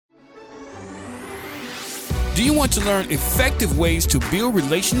Do you want to learn effective ways to build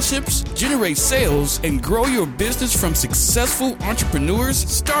relationships, generate sales, and grow your business from successful entrepreneurs,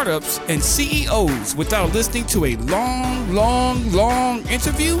 startups, and CEOs without listening to a long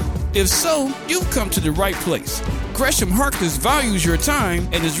interview? If so, you've come to the right place. Gresham Harkless values your time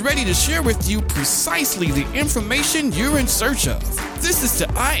and is ready to share with you precisely the information you're in search of. This is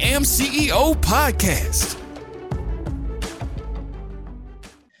the I Am CEO podcast.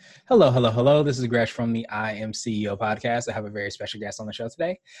 Hello. This is Gresh from the I Am CEO podcast. I have a very special guest on the show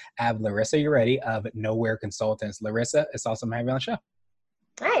today. I have Larissa Ureti of Nowhere Consultants. Larissa, it's awesome having you on the show.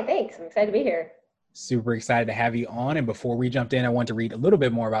 Hi, thanks. I'm excited to be here. Super excited to have you on. And before we jumped in, I want to read a little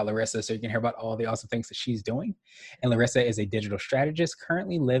bit more about Larissa so you can hear about all the awesome things that she's doing. And Larissa is a digital strategist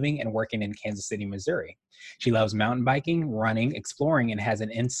currently living and working in Kansas City, Missouri. She loves mountain biking, running, exploring, and has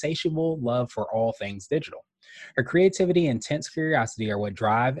an insatiable love for all things digital. Her creativity and intense curiosity are what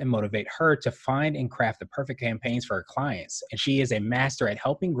drive and motivate her to find and craft the perfect campaigns for her clients. And she is a master at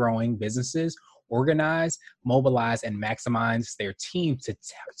helping growing businesses organize, mobilize, and maximize their team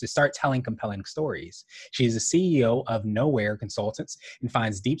to start telling compelling stories. She is the CEO of Nowhere Consultants and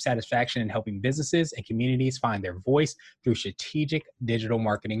finds deep satisfaction in helping businesses and communities find their voice through strategic digital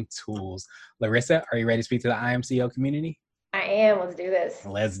marketing tools. Larissa, are you ready to speak to the I Am CEO community? I am. Let's do this.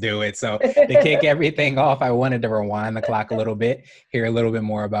 Let's do it. So to kick everything off, I wanted to rewind the clock a little bit, hear a little bit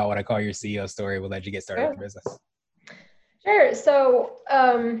more about what I call your CEO story. We'll let you get started with the business. Sure. So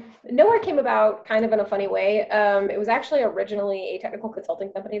Nowhere came about kind of in a funny way. It was actually originally a technical consulting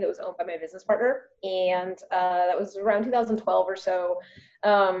company that was owned by my business partner. And that was around 2012 or so.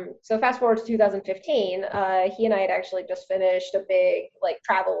 So fast forward to 2015, he and I had actually just finished a big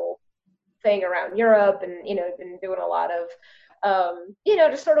travel thing around Europe and, been doing a lot of,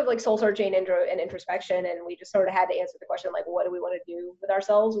 just sort of like soul searching and introspection. And we just sort of had to answer the question, what do we want to do with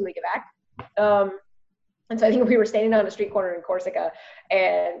ourselves when we get back? And so I think we were standing on a street corner in Corsica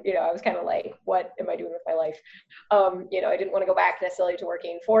and, I was kind of like, what am I doing with my life? I didn't want to go back necessarily to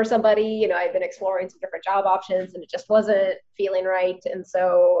working for somebody. I'd been exploring some different job options and it just wasn't feeling right. And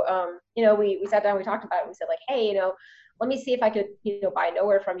so, we sat down, we talked about it, and we said hey, let me see if I could, buy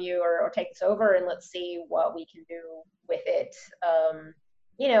Nowhere from you or take this over and let's see what we can do with it,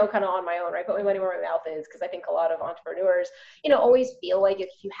 kind of on my own, right? Put my money where my mouth is. Cause I think a lot of entrepreneurs, always feel like if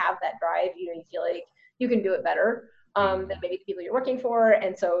you have that drive, you feel like you can do it better than maybe the people you're working for.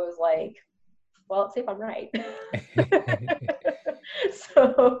 And so it was like, well, let's see if I'm right.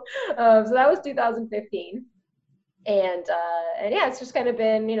 So that was 2015. And yeah, it's just kind of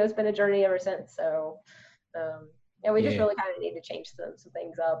been, it's been a journey ever since. So, we just really kind of need to change some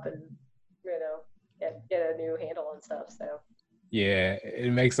things up and, get a new handle on stuff. So. Yeah,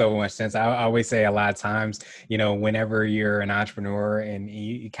 it makes so much sense. I always say a lot of times, whenever you're an entrepreneur and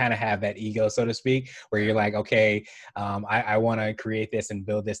you kind of have that ego, so to speak, where you're like, okay, I want to create this and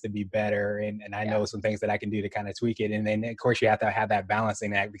build this to be better. And I know some things that I can do to kind of tweak it. And then, of course, you have to have that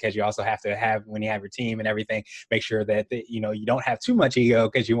balancing act because you also have to have, when you have your team and everything, make sure that, you don't have too much ego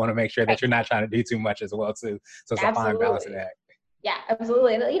because you want to make sure that you're not trying to do too much as well, too. So it's a fine balancing act. Yeah,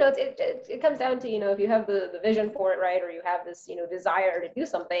 absolutely. And, it comes down to, if you have the vision for it, right, or you have this, desire to do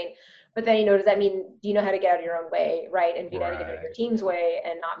something, but then, does that mean, do you know how to get out of your own way, right, and be able to get out of your team's way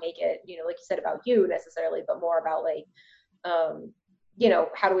and not make it, like you said, about you necessarily, but more about,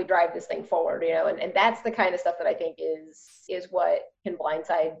 how do we drive this thing forward, and that's the kind of stuff that I think is what can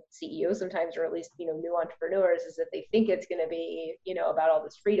blindside CEOs sometimes, or at least, new entrepreneurs, is that they think it's going to be, about all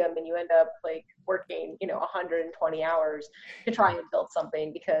this freedom, and you end up working, 120 hours to try and build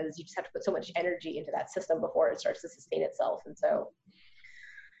something because you just have to put so much energy into that system before it starts to sustain itself. And so,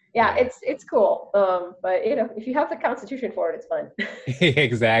 yeah, it's cool. But if you have the constitution for it, it's fun.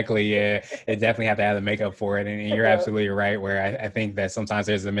 Exactly. Yeah. It definitely have to have the makeup for it. And you're absolutely right, where I think that sometimes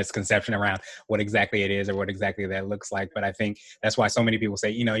there's a misconception around what exactly it is or what exactly that looks like. But I think that's why so many people say,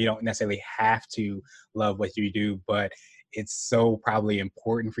 you don't necessarily have to love what you do, but it's so probably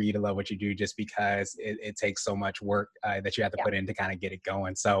important for you to love what you do just because it takes so much work that you have to put in to kind of get it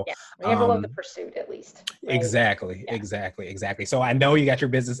going. So you never love the pursuit, at least. Right? Exactly. So I know you got your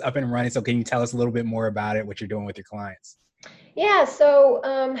business up and running. So can you tell us a little bit more about it, what you're doing with your clients? Yeah.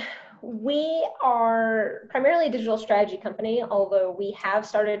 So we are primarily a digital strategy company, although we have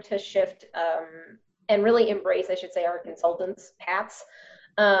started to shift and really embrace, I should say, our consultants' hats.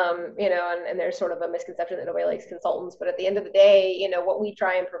 And there's sort of a misconception that nobody likes consultants, but at the end of the day, what we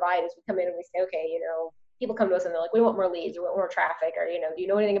try and provide is we come in and we say, okay, people come to us and they're like, we want more leads, or we want more traffic, or, do you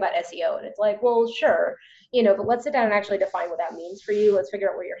know anything about SEO? And it's like, well, sure, but let's sit down and actually define what that means for you. Let's figure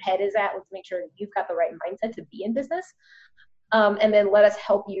out where your head is at. Let's make sure you've got the right mindset to be in business. And then let us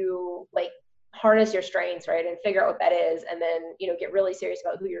help you harness your strengths, right? And figure out what that is. And then, get really serious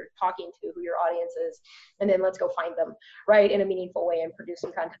about who you're talking to, who your audience is. And then let's go find them, right? In a meaningful way and produce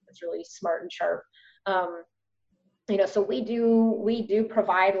some content that's really smart and sharp. So we do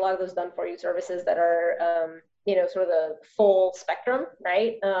provide a lot of those done for you services that are, sort of the full spectrum,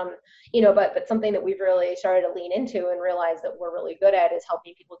 right? But something that we've really started to lean into and realize that we're really good at is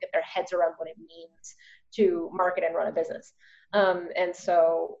helping people get their heads around what it means to market and run a business. And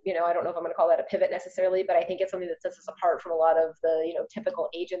so, I don't know if I'm going to call that a pivot necessarily, but I think it's something that sets us apart from a lot of the, typical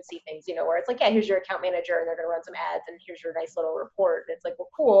agency things, where it's like, yeah, here's your account manager and they're going to run some ads and here's your nice little report. And it's like, well,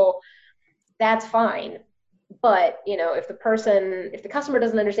 cool, that's fine. But, if the customer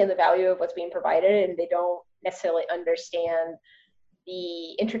doesn't understand the value of what's being provided and they don't necessarily understand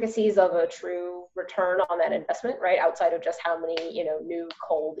the intricacies of a true return on that investment, right, outside of just how many, new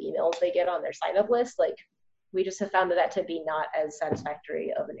cold emails they get on their sign up list, like we just have found that to be not as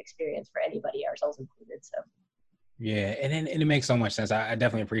satisfactory of an experience for anybody, ourselves included. So. Yeah. And it makes so much sense. I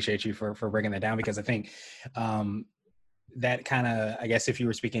definitely appreciate you for breaking that down, because I think, that kind of, I guess if you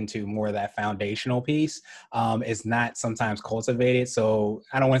were speaking to more of that foundational piece, is not sometimes cultivated. So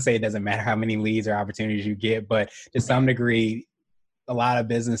I don't want to say it doesn't matter how many leads or opportunities you get, but to some degree, a lot of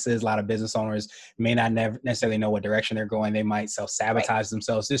business owners may not necessarily know what direction they're going. They might self-sabotage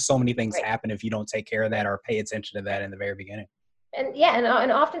themselves. There's so many things happen if you don't take care of that or pay attention to that in the very beginning. And yeah,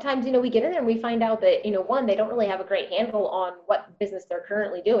 and oftentimes, we get in there and we find out that, one, they don't really have a great handle on what business they're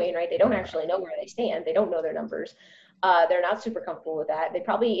currently doing, right? They don't actually know where they stand. They don't know their numbers. They're not super comfortable with that. They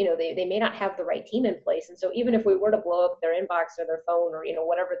probably, they may not have the right team in place. And so even if we were to blow up their inbox or their phone or,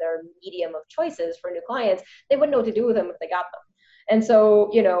 whatever their medium of choice is for new clients, they wouldn't know what to do with them if they got them. And so,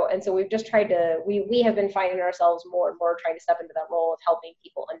 we've just tried to, we have been finding ourselves more and more trying to step into that role of helping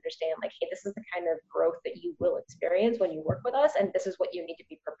people understand, like, hey, this is the kind of growth that you will experience when you work with us. And this is what you need to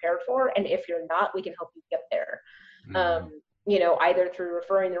be prepared for. And if you're not, we can help you get there. Mm-hmm. Either through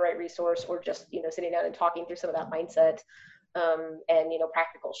referring the right resource or just, sitting down and talking through some of that mindset, and,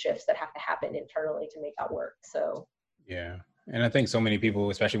 practical shifts that have to happen internally to make that work. So. Yeah. And I think so many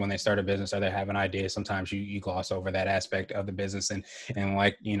people, especially when they start a business or they have an idea, sometimes you gloss over that aspect of the business. And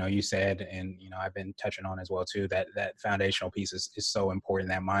like, you said, and, I've been touching on as well too, that foundational piece is so important.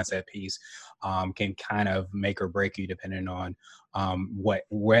 That mindset piece can kind of make or break you depending on what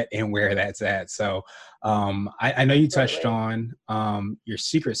and where that's at. So I know you touched on your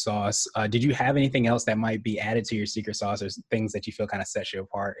secret sauce. Did you have anything else that might be added to your secret sauce, or things that you feel kind of sets you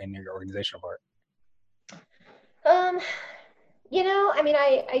apart in your organizational part?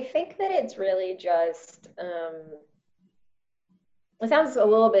 I think that it's really just, it sounds a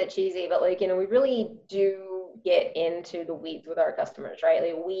little bit cheesy, but we really do get into the weeds with our customers, right?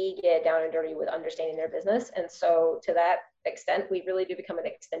 Like we get down and dirty with understanding their business. And so to that extent, we really do become an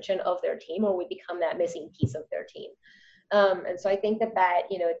extension of their team, or we become that missing piece of their team. And so I think that,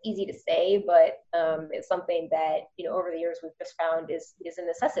 it's easy to say, but it's something that, over the years we've just found is a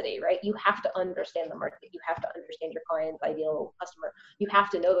necessity, right? You have to understand the market. You have to understand your client's ideal customer. You have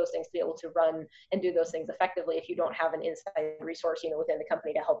to know those things to be able to run and do those things effectively if you don't have an inside resource, within the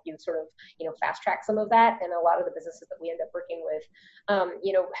company to help you sort of, fast track some of that. And a lot of the businesses that we end up working with,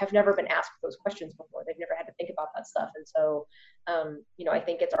 have never been asked those questions before. They've never had to think about that stuff. And so, I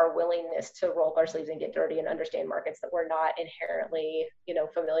think it's our willingness to roll up our sleeves and get dirty and understand markets that we're not inherently,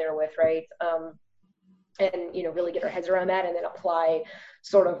 familiar with, right? And, really get our heads around that and then apply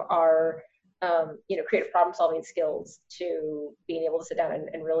sort of our, creative problem solving skills to being able to sit down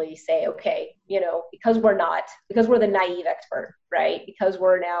and really say, okay, because we're the naive expert, right? Because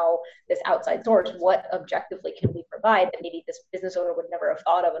we're now this outside source, what objectively can we provide that maybe this business owner would never have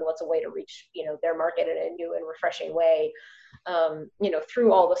thought of, and what's a way to reach, their market in a new and refreshing way,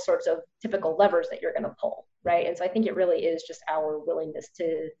 through all the sorts of typical levers that you're going to pull, right? And so I think it really is just our willingness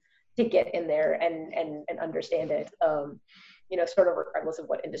to get in there and understand it, sort of regardless of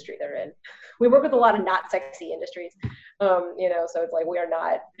what industry they're in. We work with a lot of not sexy industries, so it's like we are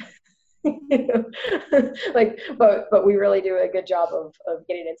not, but we really do a good job of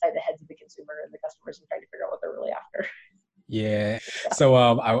getting inside the heads of the consumer and the customers and trying to figure out what they're really after. Yeah. So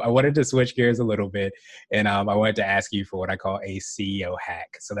I wanted to switch gears a little bit, and I wanted to ask you for what I call a CEO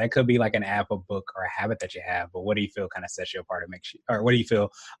hack. So that could be like an app, a book, or a habit that you have, but what do you feel kind of sets you apart and makes you, or what do you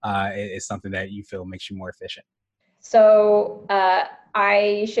feel is something that you feel makes you more efficient? So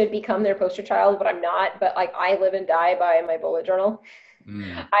I should become their poster child, but I'm not. But I live and die by my bullet journal.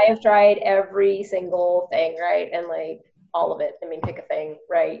 I have tried every single thing, right? And all of it. I mean, pick a thing,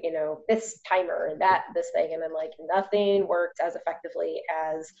 right? This timer and this thing. And then nothing works as effectively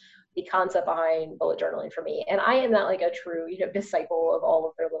as the concept behind bullet journaling for me. And I am not like a true, disciple of all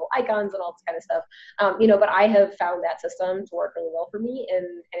of their little icons and all this kind of stuff. But I have found that system to work really well for me.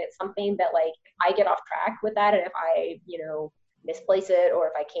 And it's something that, like, if I get off track with that, and if I, misplace it, or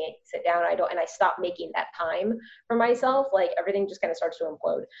if I can't sit down, and I stop making that time for myself, like, everything just kind of starts to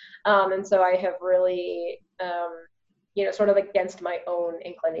implode. And so I have really, sort of against my own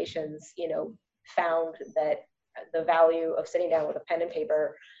inclinations, found that the value of sitting down with a pen and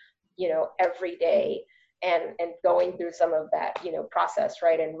paper, every day, and going through some of that, process,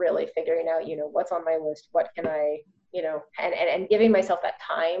 right, and really figuring out, what's on my list, what can I, and giving myself that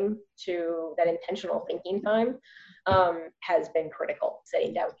time, to that intentional thinking time, has been critical,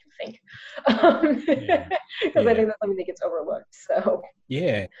 sitting down to think, because I think that's something that gets overlooked. So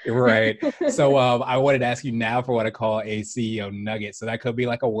yeah, right. So I wanted to ask you now for what I call a CEO nugget. So that could be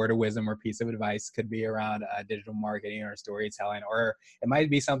like a word of wisdom or piece of advice, could be around digital marketing or storytelling, or it might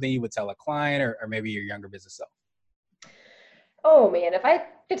be something you would tell a client, or maybe your younger business self. Oh man, if I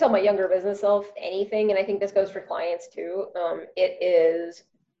could tell my younger business self anything, and I think this goes for clients too, it is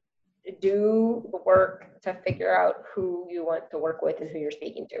do the work to figure out who you want to work with and who you're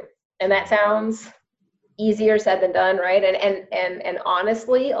speaking to. And that sounds easier said than done, right? And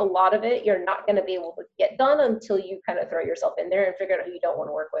honestly, a lot of it you're not going to be able to get done until you kind of throw yourself in there and figure out who you don't want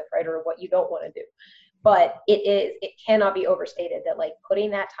to work with, right? Or what you don't want to do. But it cannot be overstated that, like, putting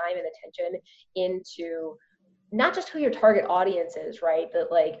that time and attention into not just who your target audience is, right? But,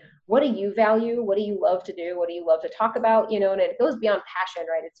 like, what do you value? What do you love to do? What do you love to talk about? And it goes beyond passion,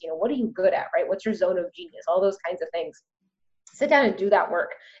 right? It's, what are you good at, right? What's your zone of genius? All those kinds of things. Sit down and do that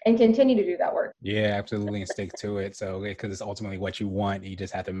work, and continue to do that work. Yeah, absolutely. And stick to it. So, because it's ultimately what you want, you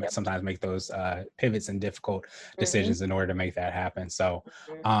just have to sometimes make those pivots and difficult decisions in order to make that happen. So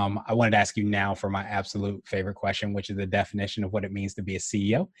I wanted to ask you now for my absolute favorite question, which is the definition of what it means to be a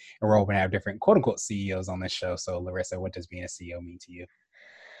CEO. And we're hoping to have different quote unquote CEOs on this show. So Larissa, what does being a CEO mean to you?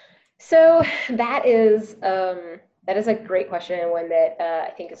 So that is a great question, and one that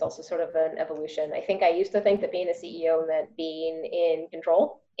I think is also sort of an evolution. I think I used to think that being a CEO meant being in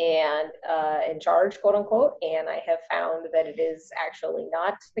control and in charge, quote unquote, and I have found that it is actually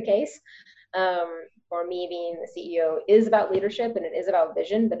not the case. For me, being the CEO is about leadership, and it is about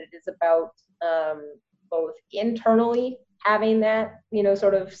vision, but it is about both internally having that,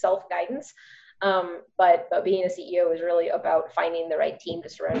 sort of self-guidance. But being a CEO is really about finding the right team to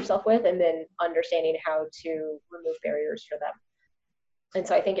surround yourself with, and then understanding how to remove barriers for them. And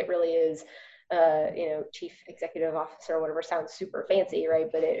so I think it really is, chief executive officer or whatever sounds super fancy, right?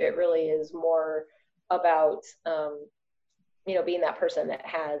 But it really is more about, being that person that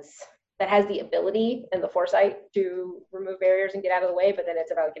has the ability and the foresight to remove barriers and get out of the way. But then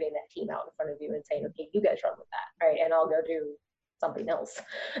it's about getting that team out in front of you and saying, okay, you guys run with that, right? And I'll go do something else.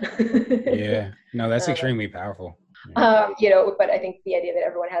 Yeah, no, that's extremely powerful. But I think the idea that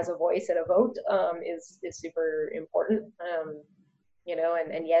everyone has a voice and a vote is super important.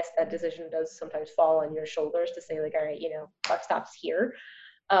 And yes, that decision does sometimes fall on your shoulders to say, like, all right, buck stops here,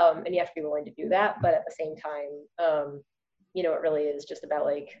 and you have to be willing to do that. But at the same time, it really is just about,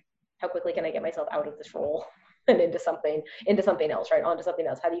 like, how quickly can I get myself out of this role and into something else, right? Onto something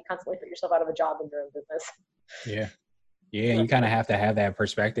else. How do you constantly put yourself out of a job in your own business? Yeah. Yeah, you kind of have to have that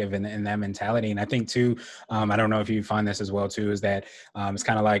perspective and that mentality. And I think too, I don't know if you find this as well too, is that it's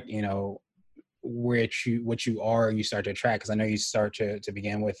kind of like, what you are, you start to attract. Because I know you start to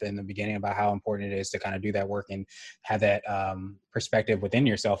begin with in the beginning about how important it is to kind of do that work and have that perspective within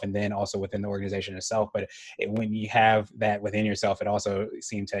yourself, and then also within the organization itself. But when you have that within yourself, it also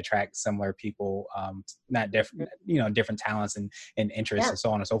seems to attract similar people, not different, different talents and interests and so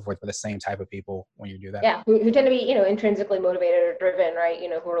on and so forth, but the same type of people when you do that. Yeah, who tend to be, intrinsically motivated or driven, right?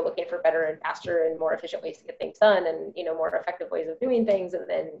 Who are looking for better and faster and more efficient ways to get things done, and, more effective ways of doing things, and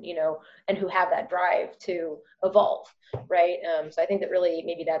then, and who have that drive to evolve, right? So I think that really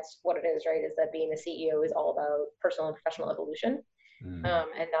maybe that's what it is, right? Is that being a CEO is all about personal and professional evolution,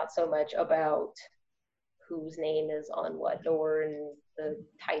 and not so much about whose name is on what door and the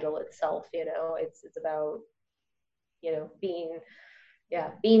title itself. It's about,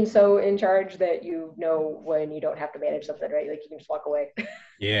 being so in charge that when you don't have to manage something, right? Like, you can just walk away.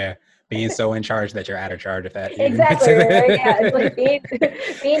 Yeah, being so in charge that you're out of charge, if that exactly, right? Yeah, it's like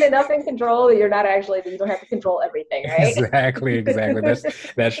being enough in control that you don't have to control everything, right? Exactly.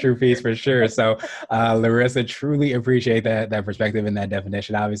 That's true piece for sure. So Larissa, truly appreciate that perspective and that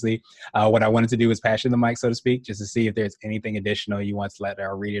definition. Obviously, what I wanted to do was pass you the mic, so to speak, just to see if there's anything additional you want to let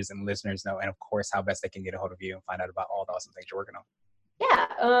our readers and listeners know, and of course how best they can get a hold of you and find out about all the awesome things you're working on. Yeah,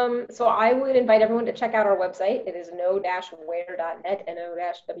 So I would invite everyone to check out our website. It is no-where.net,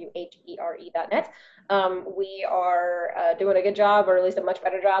 no-where.net. We are doing a good job, or at least a much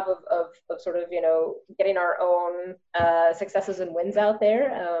better job of sort of, getting our own successes and wins out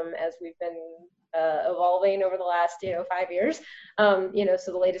there as we've been evolving over the last 5 years. So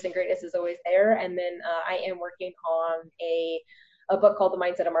the latest and greatest is always there. And then I am working on a book called The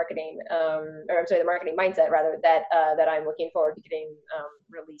Mindset of Marketing, the Marketing Mindset, rather, that I'm looking forward to getting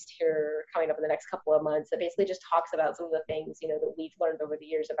released here coming up in the next couple of months. That basically just talks about some of the things, that we've learned over the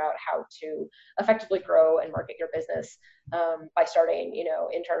years about how to effectively grow and market your business by starting,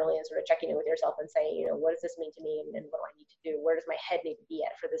 internally and sort of checking in with yourself and saying, what does this mean to me, and what do I need to do? Where does my head need to be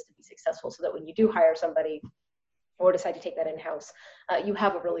at for this to be successful? So that when you do hire somebody or decide to take that in-house, you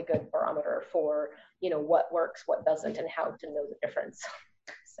have a really good barometer for, what works, what doesn't, and how to know the difference.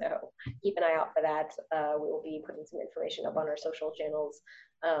 So keep an eye out for that. We will be putting some information up on our social channels,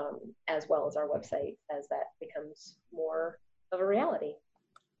 as well as our website, as that becomes more of a reality.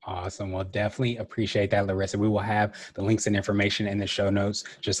 Awesome. Well, definitely appreciate that, Larissa. We will have the links and information in the show notes,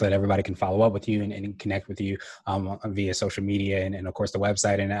 just so that everybody can follow up with you and connect with you via social media and of course, the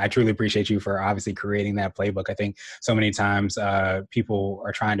website. And I truly appreciate you for obviously creating that playbook. I think so many times people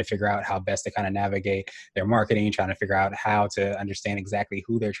are trying to figure out how best to kind of navigate their marketing, trying to figure out how to understand exactly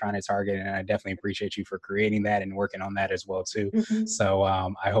who they're trying to target. And I definitely appreciate you for creating that and working on that as well, too. Mm-hmm. So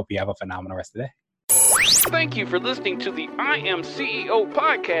I hope you have a phenomenal rest of the day. Thank you for listening to the I Am CEO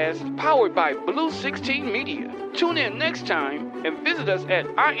podcast powered by Blue 16 Media. Tune in next time and visit us at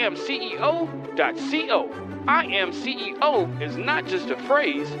imceo.co. I Am CEO is not just a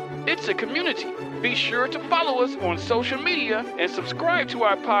phrase, it's a community. Be sure to follow us on social media and subscribe to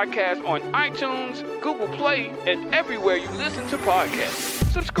our podcast on iTunes, Google Play, and everywhere you listen to podcasts.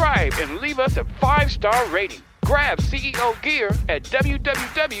 Subscribe and leave us a 5-star rating. Grab CEO Gear at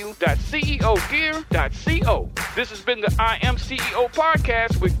www.ceogear.co. This has been the I Am CEO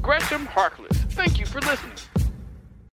podcast with Gresham Harkless. Thank you for listening.